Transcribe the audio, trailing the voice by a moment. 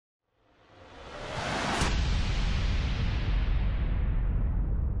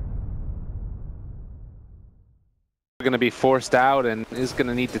going to be forced out and is going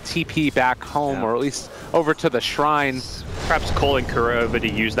to need to TP back home, or at least over to the shrine. Perhaps calling Kuro over to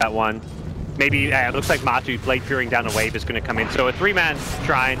use that one. Maybe it looks like Matu blade fearing down a wave is going to come in. So a 3-man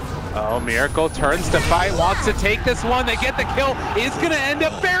shrine. Oh, Miracle turns to fight, wants to take this one. They get the kill. Is going to end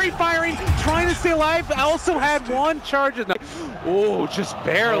up berry firing, trying to stay alive. Also had one charge. Oh, just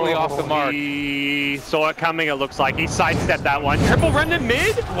barely off the mark. He saw it coming, it looks like. He sidestepped that one. Triple run in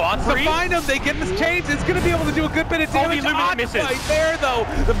mid. Wants to find him. They get this change. It's going to be able to do a good bit of damage. Misses. Right there, though.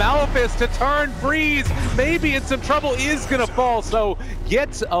 The Malefice to turn, freeze. Maybe in some trouble, is going to fall. So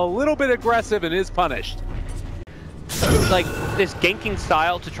gets a little bit aggressive and is punished. Like this ganking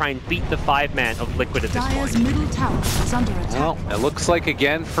style to try and beat the 5-man of Liquid at this Dire's point. middle tower is under attack. Well, it looks like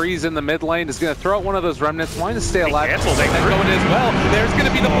again, Freeze in the mid lane is going to throw out one of those remnants, wanting to stay alive. Careful, they going as well. There's going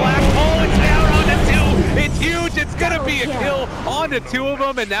to be the black hole. It's down onto 2. It's huge. It's going to be a kill onto 2 of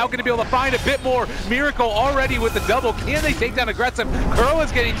them, and now going to be able to find a bit more. Miracle already with the double. Can they take down Aggressive? Kuro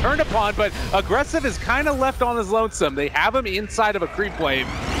is getting turned upon, but Aggressive is kind of left on his lonesome. They have him inside of a creep wave.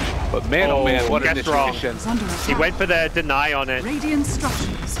 But man, oh man, what an initiation. He went for the deny on it. Radiant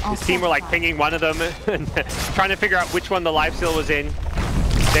structures His team were like pinging one of them and trying to figure out which one the lifesteal was in.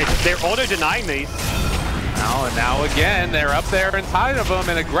 They're auto-denying these. Now again, they're up there inside of them,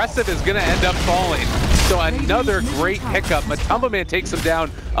 and Aggressive is going to end up falling. So another great pickup. Matumba Man takes him down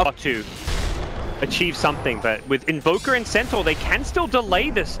up to achieve something, but with Invoker and Centaur, they can still delay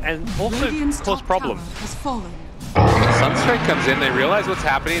this and also cause problems. Sunstrike comes in, they realize what's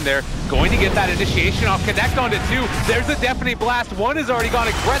happening, they're going to get that initiation off, connect onto 2, there's a deafening blast, 1 is already gone,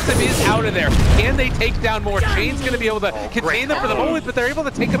 Aggressive is out of there. Can they take down more? Chain's going to be able to contain them for the moment, but they're able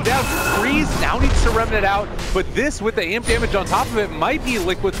to take them down. Freeze now needs to remnant out, but this with the amp damage on top of it might be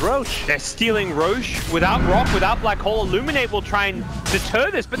Liquid's Roche. They're stealing Roche without Rock, without Black Hole. Illuminate will try and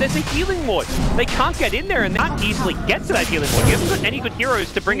deter this, but there's a healing ward. They can't get in there and they can't easily get to that healing ward. You haven't got any good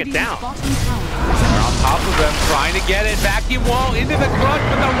heroes to bring it down. On top of them, trying to get it, vacuum wall into the crunch,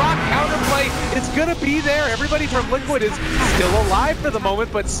 but the Rock counterplay is going to be there. Everybody from Liquid is still alive for the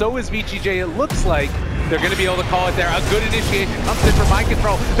moment, but so is VGJ. It looks like they're going to be able to call it there. A good initiation comes in for mind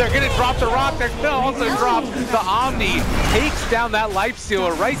control. They're going to drop the Rock. They're going to also drop the Omni. Takes down that life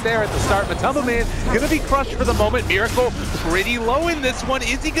stealer right there at the start. Matumba Man going to be crushed for the moment. Miracle pretty low in this one.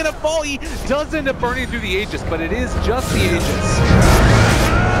 Is he going to fall? He does end up burning through the Aegis, but it is just the Aegis.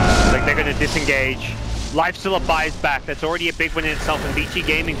 Like they're going to disengage. Lifestealer buys back. That's already a big win in itself, and VG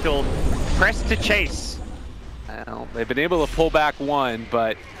Gaming feel pressed to chase. Well, they've been able to pull back 1,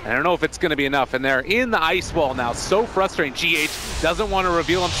 but I don't know if it's going to be enough. And they're in the ice wall now. So frustrating. GH doesn't want to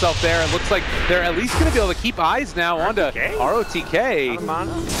reveal himself there. It looks like they're at least going to be able to keep eyes now onto ROTK.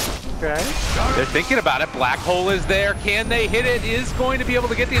 Okay. They're thinking about it. Black Hole is there. Can they hit it? Is going to be able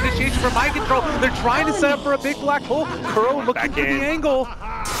to get the initiation for mind control. They're trying to set up for a big Black Hole. Kuro looking for the angle.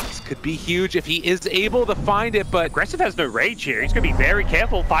 Could be huge if he is able to find it, but Aggressive has no rage here. He's going to be very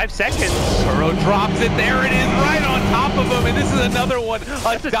careful. 5 seconds. Kuro drops it. There it is, right on top of him, and this is another one. A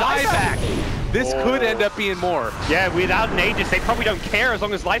dieback. This could end up being more. Yeah, without an Aegis, they probably don't care as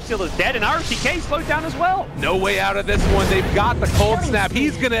long as Lifesteal is dead, and RTK slowed down as well. No way out of this one. They've got the cold snap.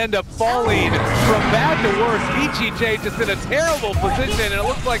 He's going to end up falling from bad to worse. VGJ just in a terrible position, and it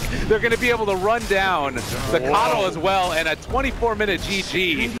looks like they're going to be able to run down the Coddle as well, and a 24-minute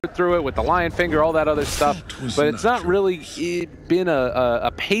GG. Through it with the lion finger, all that other stuff, but it's not really been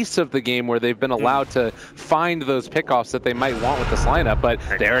a pace of the game where they've been allowed to find those pickoffs that they might want with this lineup. But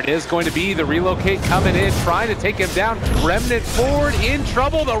there it is, going to be the relocate coming in, trying to take him down. Remnant forward, in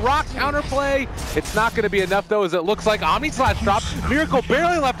trouble. The Rock counterplay. It's not going to be enough though, as it looks like Omni Slash dropped. Miracle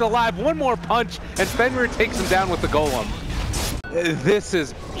barely left alive. One more punch, and Fenrir takes him down with the Golem. This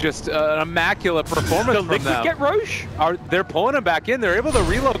is just an immaculate performance from them. Get Roche? They're pulling him back in. They're able to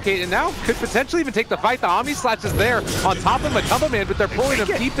relocate and now could potentially even take the fight. The Omni Slash is there on top of Matumba Man, but they're pulling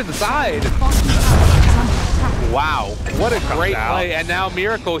him deep inside. Wow, what a great play. And now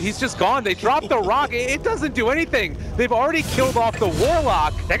Miracle, he's just gone. They dropped the Rock. It doesn't do anything. They've already killed off the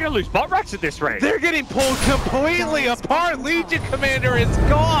Warlock. They're going to lose bot racks at this rate. They're getting pulled completely apart. Legion Commander is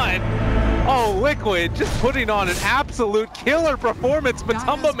gone. Oh, Liquid just putting on an absolute killer performance.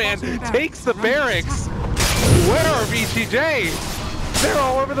 Matumba Man takes the barracks. Where are VGJ? They're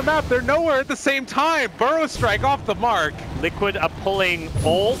all over the map. They're nowhere at the same time. Burrow Strike off the mark. Liquid are pulling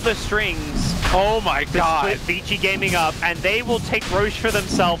all the strings. Oh my god. Split VG Gaming up, and they will take Roche for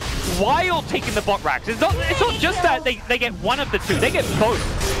themselves while taking the bot racks. It's not just that they get one of the two. They get both.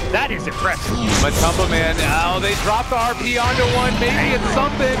 That is impressive. Matumba Man, oh, they dropped the RP onto 1. Maybe it's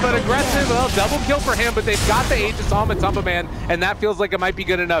something, but aggressive. Well, double kill for him, but they've got the Aegis on Matumba Man, and that feels like it might be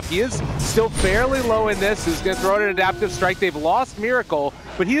good enough. He is still fairly low in this. Is going to throw out an adaptive strike. They've lost Miracle,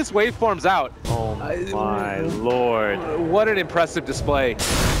 but he just waveforms out. Oh my lord. What an impressive display.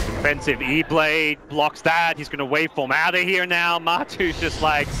 Defensive E-Blade blocks that. He's going to waveform out of here now. Matu's just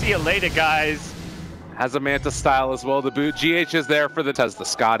like, see you later, guys. Has a Manta style as well to boot. GH is there for the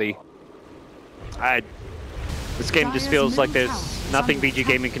Scotty. This game just feels like there's nothing VG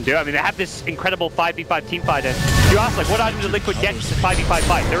Gaming can do. I mean, they have this incredible 5v5 team fight. And you ask, like, what item did Liquid get in this 5v5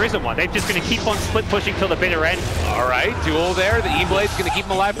 fight? There isn't one. They're just going to keep on split pushing till the bitter end. All right, duel there. The E-Blade's going to keep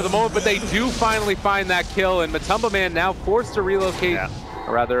him alive for the moment, but they do finally find that kill, and Matumba Man now forced to relocate,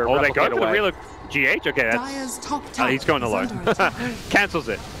 or rather, they go for away. the real GH? Okay, that's... he's going alone. Cancels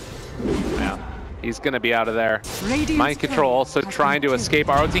it. Yeah. He's going to be out of there. Mind Control also trying to escape.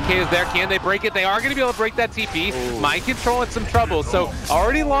 ROTK is there. Can they break it? They are going to be able to break that TP. Ooh. Mind Control in some trouble. So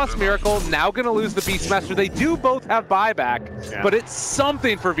already lost Miracle. Now going to lose the Beastmaster. They do both have buyback, but it's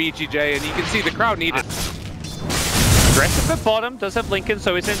something for VGJ, and you can see the crowd need it. Aggressive at bottom, does have Lincoln,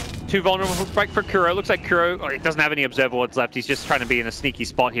 so isn't too vulnerable for Kuro. Looks like Kuro, he doesn't have any observer wards left. He's just trying to be in a sneaky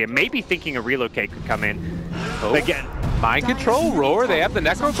spot here. Maybe thinking a relocate could come in. Again, Mind Control, Roar, they have the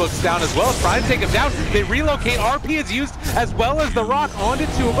Necro books down as well. Trying to take him down. They relocate. RP is used as well as the Rock onto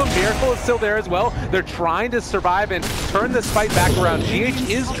two of them. Miracle is still there as well. They're trying to survive and turn this fight back around. GH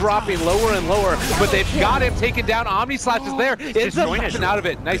is dropping lower and lower, but they've got him taken down. Omni Slash is there. Ends up knocking out of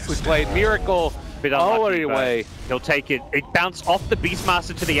it. Nicely played. Miracle. Oh, away. He'll take it. It bounced off the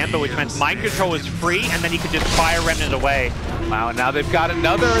Beastmaster to the Ember, which meant Mind Control is free, and then he could just fire Remnant away. Wow, now they've got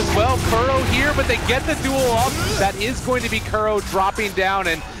another as well. Kuro here, but they get the duel off. That is going to be Kuro dropping down,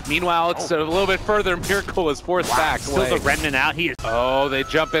 and meanwhile, it's a little bit further. Miracle is forced back. Still the Remnant out. He is. Oh, they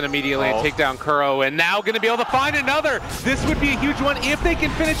jump in immediately and take down Kuro, and now going to be able to find another. This would be a huge one if they can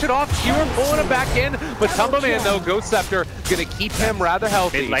finish it off. Skewer pulling him back in, but Tumba Man, though, Ghost Scepter, going to keep him rather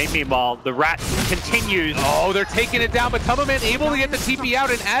healthy. Mid lane, meanwhile, the Rat continues. Oh, they're taking it down, but Tumba Man able to get the TP out,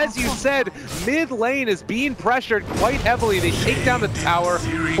 and as you said, mid lane is being pressured quite heavily. They take down the tower,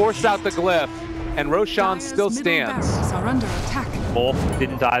 force out the glyph, and Roshan still stands. Are under attack. Morph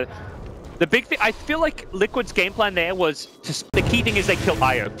didn't die. The big thing, I feel like Liquid's game plan there was, the key thing is they kill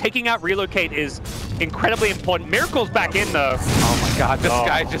Io. Taking out Relocate is incredibly important. Miracle's back in though. Oh my god, this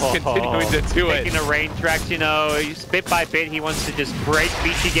guy just continuing to do it. Taking the range tracks, you know, bit by bit, he wants to just break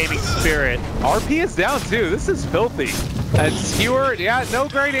VG Gaming spirit. RP is down too, this is filthy. And Skewer, yeah, no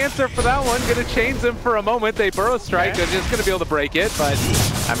great answer for that one. Gonna change them for a moment. They burrow strike, they're just gonna be able to break it, but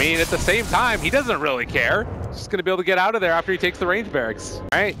I mean, at the same time, he doesn't really care. Just gonna be able to get out of there after he takes the range barracks. All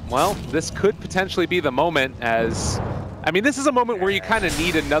right, well, this could potentially be the moment as, I mean, this is a moment where you kind of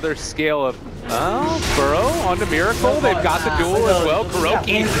need another scale of, Burrow onto Miracle. They've got the duel as well.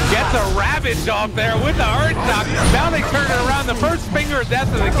 Kuroki gets a Ravage off there with the Earth Shock. Now they turn it around. The first finger of death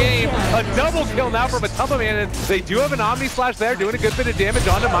of the game. A double kill now from Matumba Man, and they do have an Omni Slash there, doing a good bit of damage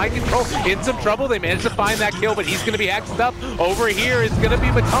onto Mind Control. In some trouble. They managed to find that kill, but he's going to be hexed up. Over here is going to be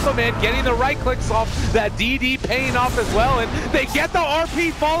Matumba Man getting the right clicks off. That DD paying off as well, and they get the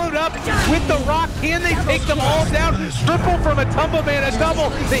RP followed up with the Rock. Can they take them all down? Triple from Matumba Man, a double.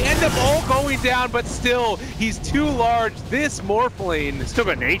 They end up all going down, but still, he's too large. This Morphling still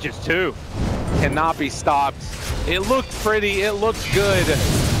got Aegis too. Cannot be stopped. It looked pretty, it looked good.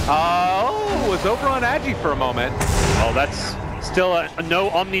 Oh, was over on Agi for a moment. Oh, that's still a no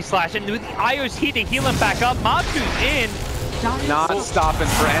Omni Slash, and with the Io's heat to heal him back up. Matu's in. Not stopping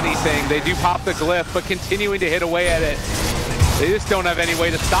for anything. They do pop the glyph, but continuing to hit away at it. They just don't have any way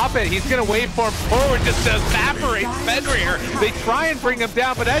to stop it. He's going to waveform forward, just to evaporate Fenrir. They try and bring him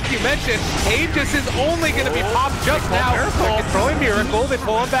down, but as you mentioned, Aegis is only going to be popped just now. They're controlling Miracle. They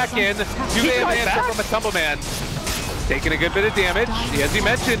pull him back in. Do they have answer from Matumba Man? Taking a good bit of damage. As you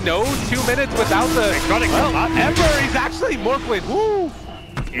mentioned, no 2 minutes without the... Ember, he's actually Morphling. Woo!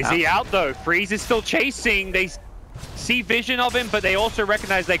 Is he out though? Freeze is still chasing. They see vision of him, but they also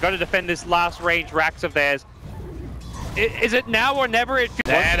recognize they got to defend this last range racks of theirs. Is it now or never? And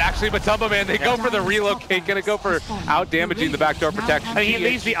actually, Matumba Man, they go for the relocate, gonna go for out-damaging the backdoor protection. And he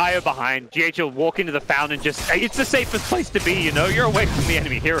leaves the Io behind. GH will walk into the fountain, just, it's the safest place to be, you know? You're away from the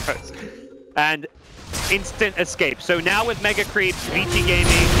enemy heroes. And instant escape. So now with Mega Creeps, VG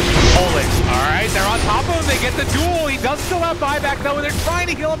Gaming, all in. All right, they're on top of him. They get the duel. He does still have buyback, though, and they're trying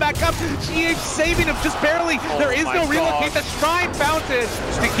to heal him back up. GH saving him just barely. There is no relocate. The Shrine Fountain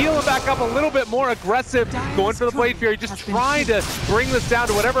to heal him back up a little bit more aggressive. Going for the Blade Fury, just trying to bring this down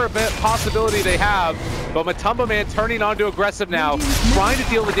to whatever possibility they have. But Matumba Man turning on to aggressive now, trying to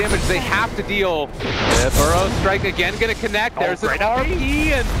deal the damage they have to deal. The Burrow Strike again going to connect. There's an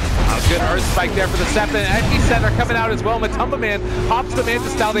RP, and a good Earth Spike there for the 7. and Edgy are coming out as well. Matumba Man pops the Manta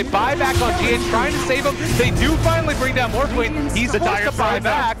style. They buy back on GH, trying to save him. They do finally bring down Morphling. He's forced to buy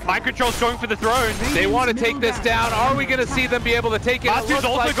back. Mind Control's going for the throne. They want to take this down. Are we going to see them be able to take it? Matu's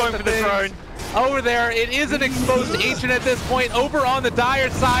also going for the throne. Over there, it is an exposed Ancient at this point. Over on the Dire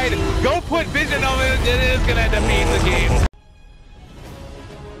side, go put vision on it. It is going to end up being the game.